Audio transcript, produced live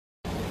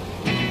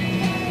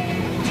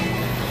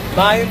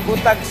Maayong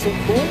butag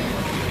suko.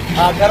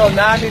 Karon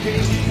na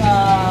diri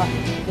sa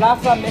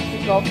Plaza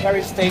Mexico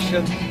Ferry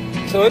Station.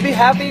 So we'll be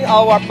having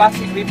our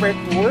Pasig River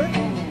tour.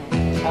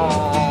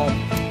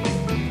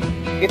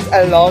 It's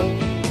a long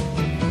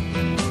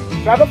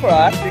travel for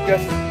us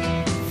because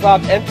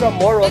from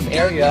Intramuros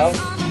area,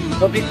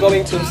 we'll be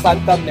going to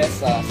Santa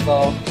Mesa.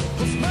 So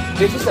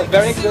this is a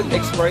very good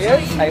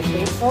experience, I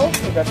think so,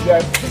 because we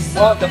are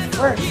one of the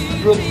first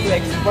groups to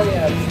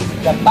experience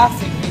the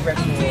Pasig River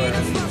tour.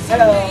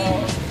 Hello!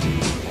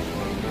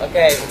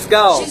 Okay, let's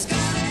go!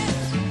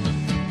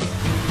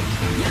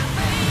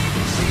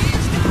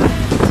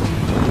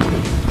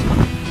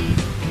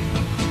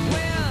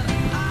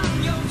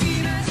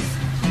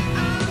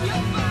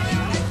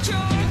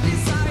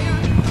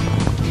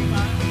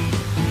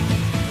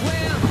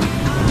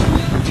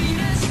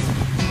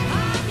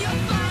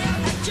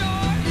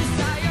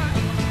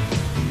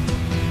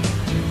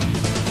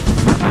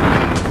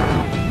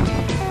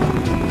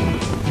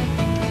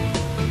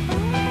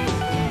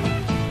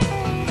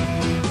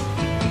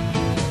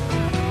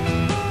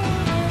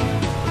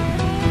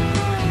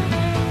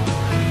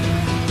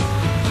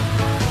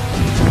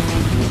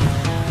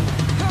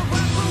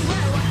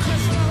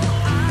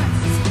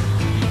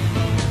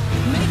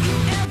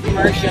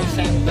 Commercial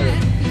center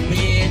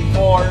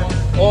for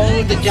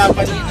all the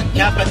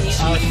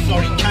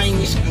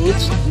Chinese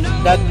goods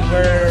that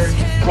were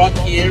brought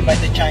here by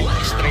the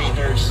Chinese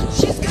traders.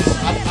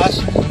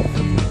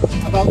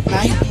 About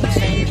 19th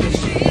century,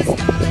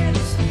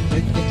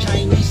 the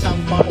Chinese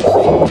sampan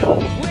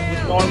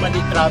would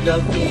normally travel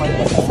to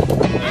Manila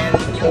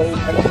and unload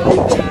their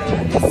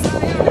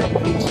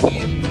goods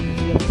here.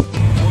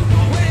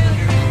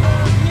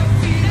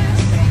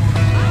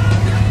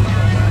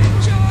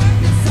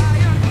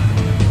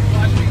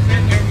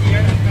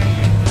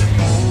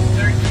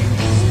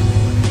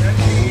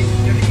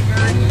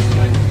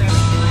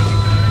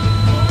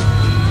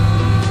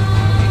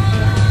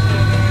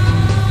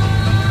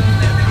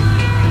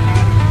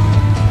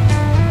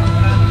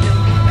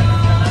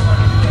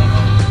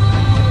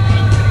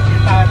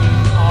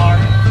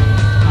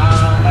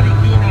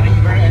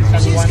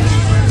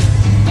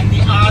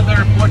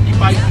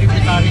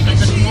 Tributaries and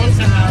the small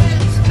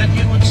canals that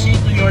you would see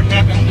to your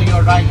left and to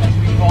your right as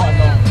we go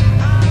along.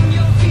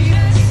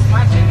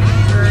 Pasig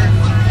River,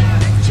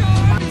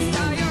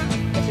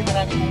 kasi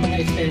marami pong mga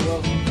estero.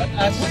 But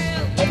as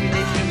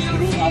population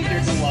grew after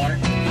the war,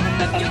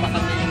 nagtatalpakan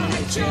na yung mga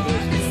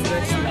esteros in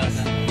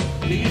Plaza.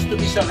 They used to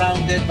be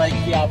surrounded by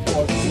Quiapo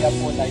or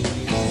Quiapo like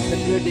this. The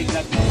building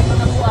that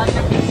nakakuha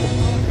niya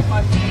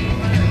Pasig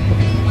River.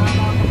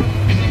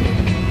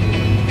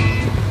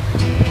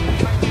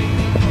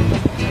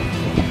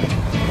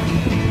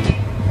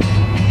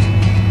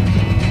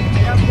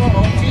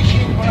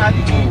 Fishing for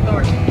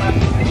alligators in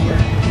Pasig River.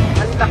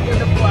 Ang laki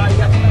na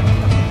buhaya.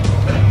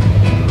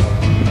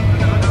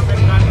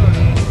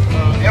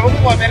 Ewan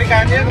mo,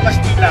 Amerikano yan o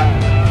Bastila?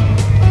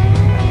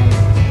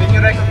 Can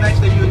you recognize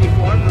the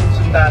uniform ng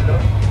sundalo?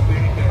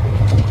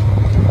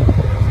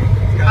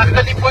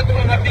 Actually po itong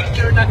mga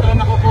picture na ito,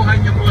 makukuha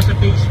nyo po sa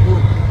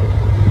Facebook.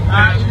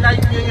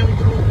 I-like nyo yung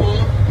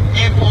grupo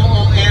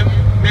MOOM,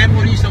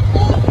 Memories of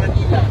Old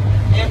Manila.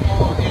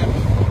 MOOM.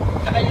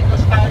 Saka yung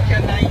Nostalgia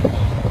 90.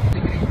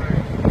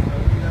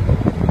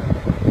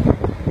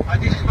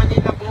 This is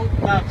Manila Boat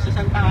Club. Sa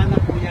Santa Ana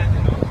po yan.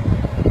 Ano?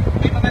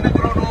 May mga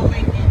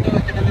nagro-rowing dito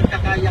at saka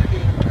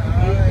nagkakayaking.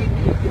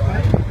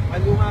 1885.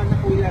 Malunga na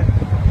po yan.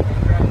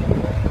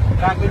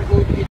 Dragon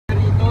boat dito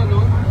rito.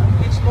 No?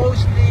 It's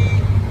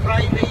mostly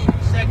private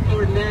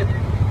sector led.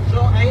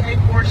 So I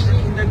foresee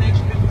in the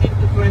next 15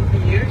 to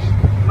 20 years,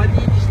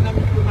 malinis na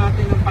po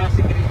natin ang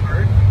Pasig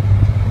River.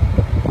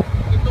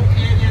 Itong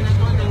area na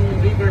to ng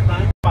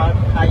riverbank,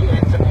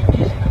 high-end sa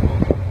Manila.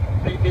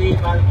 May Bay,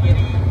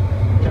 Valkyrie,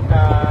 tsaka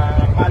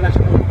Palace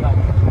Boat Club.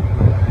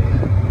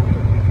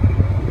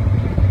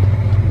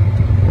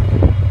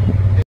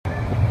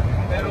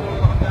 Pero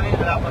dahil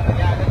wala pa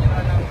nangyari nyo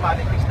na ng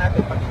politics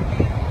natin, pag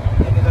hindi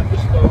nila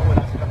gusto,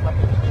 wala silang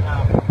matinis din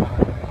na.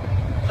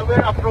 So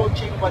we're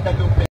approaching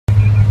Guadalupe.